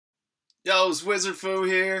Yo, it's Wizardfoo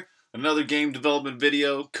here. Another game development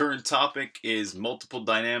video. Current topic is multiple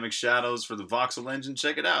dynamic shadows for the voxel engine.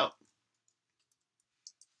 Check it out.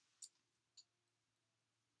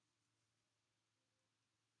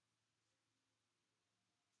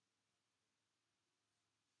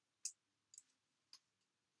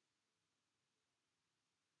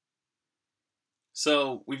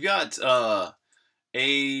 So we've got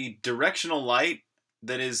a directional light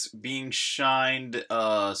that is being shined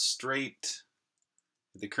straight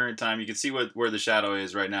at the current time. You can see where the shadow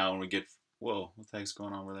is right now when we get. Whoa, what the heck's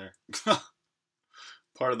going on over there?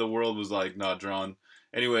 Part of the world was like not drawn.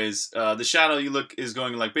 Anyways, the shadow you look is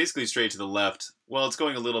going like basically straight to the left. Well, it's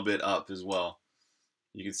going a little bit up as well.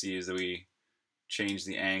 You can see as we change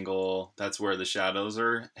the angle, that's where the shadows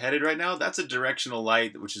are headed right now. That's a directional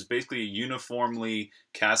light, which is basically uniformly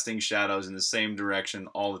casting shadows in the same direction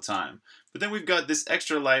all the time. But then we've got this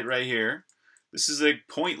extra light right here. This is a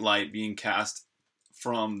point light being cast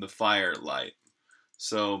from the fire light.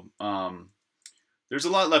 So there's a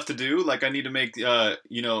lot left to do. Like I need to make, I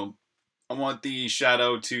want the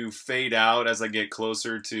shadow to fade out as I get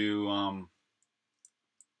closer to,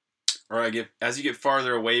 as you get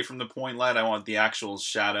farther away from the point light, I want the actual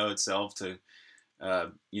shadow itself to,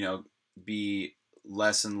 be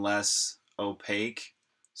less and less opaque,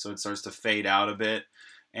 so it starts to fade out a bit.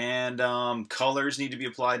 And colors need to be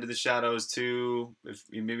applied to the shadows too. If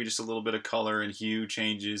maybe just a little bit of color and hue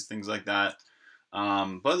changes, things like that.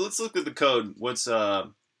 But let's look at the code. What's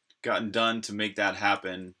gotten done to make that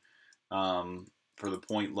happen for the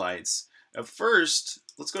point lights? At first,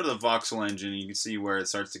 let's go to the voxel engine. You can see where it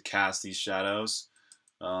starts to cast these shadows.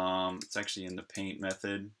 It's actually in the paint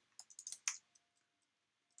method.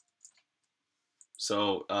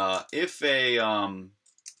 So if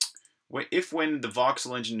when the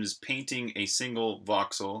voxel engine is painting a single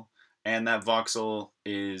voxel and that voxel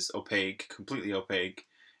is opaque, completely opaque,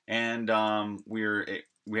 and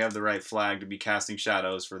we have the right flag to be casting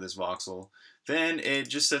shadows for this voxel, then it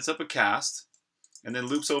just sets up a cast and then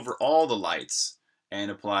loops over all the lights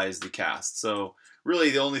and applies the cast. So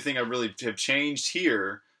really the only thing I really have changed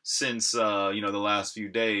here since the last few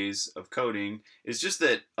days of coding is just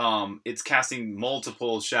that it's casting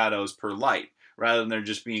multiple shadows per light rather than there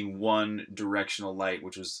just being one directional light,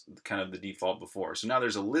 which was kind of the default before. So now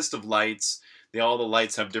there's a list of lights. All the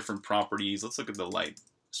lights have different properties. Let's look at the light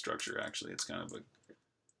structure actually. It's kind of a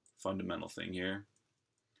fundamental thing here.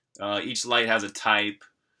 Each light has a type.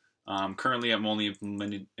 Currently, I'm only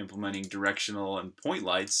implementing directional and point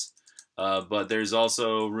lights, but there's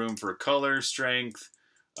also room for color, strength,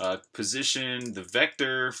 position, the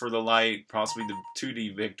vector for the light, possibly the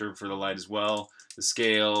 2D vector for the light as well, the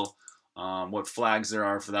scale, what flags there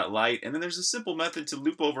are for that light, and then there's a simple method to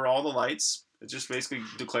loop over all the lights. It just basically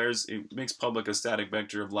it makes public a static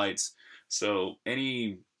vector of lights. So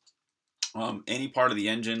any part of the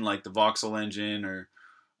engine, like the voxel engine or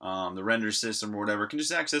the render system or whatever, can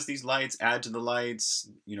just access these lights, add to the lights,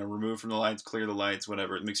 remove from the lights, clear the lights,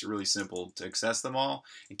 whatever. It makes it really simple to access them all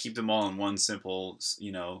and keep them all in one simple,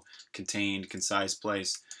 contained, concise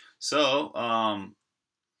place. So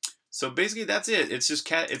basically that's it. It's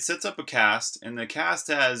just it sets up a cast, and the cast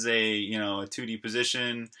has a 2D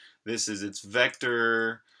position. This is its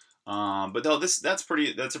vector. But no, that's a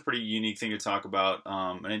pretty unique thing to talk about.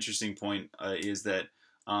 An interesting point is that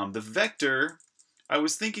the vector. I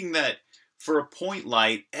was thinking that for a point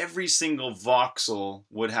light, every single voxel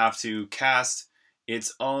would have to cast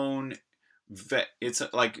its own. It's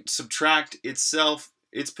like subtract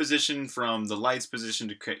its position from the light's position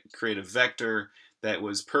to create a vector that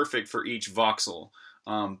was perfect for each voxel.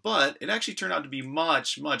 But it actually turned out to be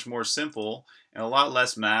much, much more simple and a lot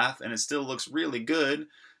less math, and it still looks really good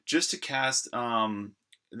just to cast, to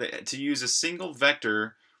use a single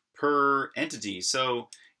vector per entity. So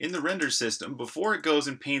in the render system, before it goes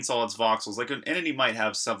and paints all its voxels, like an entity might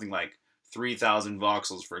have something like 3,000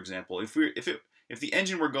 voxels, for example. If the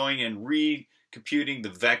engine were going and recomputing the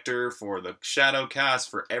vector for the shadow cast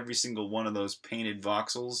for every single one of those painted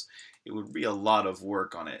voxels, it would be a lot of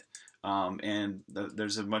work on it.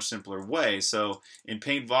 There's a much simpler way. So in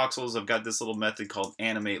paint voxels, I've got this little method called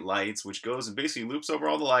animate lights, which goes and basically loops over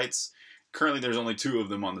all the lights. Currently, there's only 2 of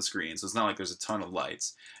them on the screen, so it's not like there's a ton of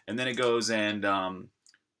lights. And then it goes and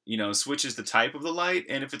switches the type of the light,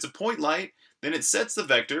 and if it's a point light, then it sets the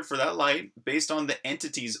vector for that light based on the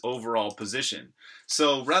entity's overall position.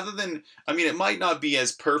 So rather than, it might not be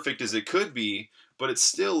as perfect as it could be, but it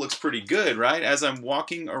still looks pretty good, right? As I'm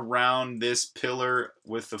walking around this pillar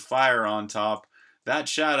with the fire on top, that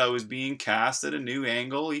shadow is being cast at a new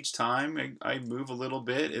angle each time I move a little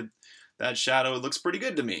bit. That shadow looks pretty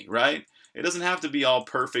good to me, right? it doesn't have to be all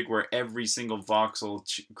perfect where every single voxel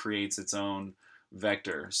creates its own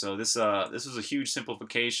vector. So this was a huge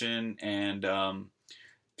simplification, and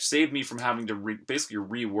saved me from having to basically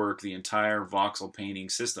rework the entire voxel painting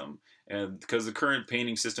system. Because the current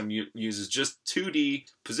painting system uses just 2D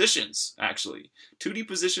positions, actually. 2D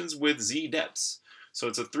positions with Z depths. So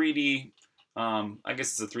it's a 3D, I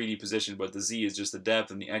guess it's a 3D position, but the Z is just the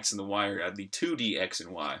depth, and the X and the Y are the 2D X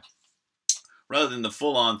and Y, rather than the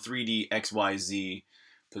full-on 3D X, Y, Z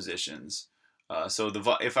positions. So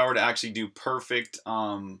if I were to actually do perfect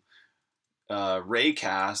ray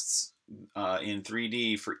casts in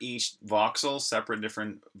 3D for each voxel, separate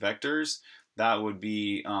different vectors, that would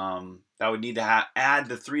be that would need to add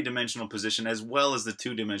the 3-dimensional position as well as the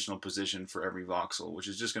 2-dimensional position for every voxel, which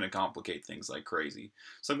is just going to complicate things like crazy.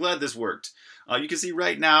 So I'm glad this worked. You can see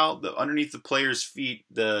right now underneath the player's feet,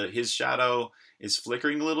 his shadow is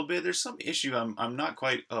flickering a little bit. There's some issue. I'm not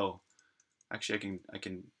quite. Oh, actually, I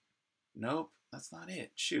can. Nope, that's not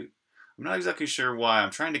it. Shoot, I'm not exactly sure why.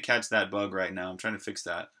 I'm trying to catch that bug right now. I'm trying to fix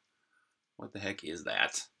that. What the heck is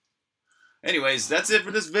that? Anyways, that's it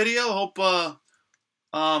for this video. Hope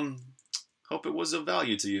it was of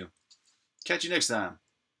value to you. Catch you next time.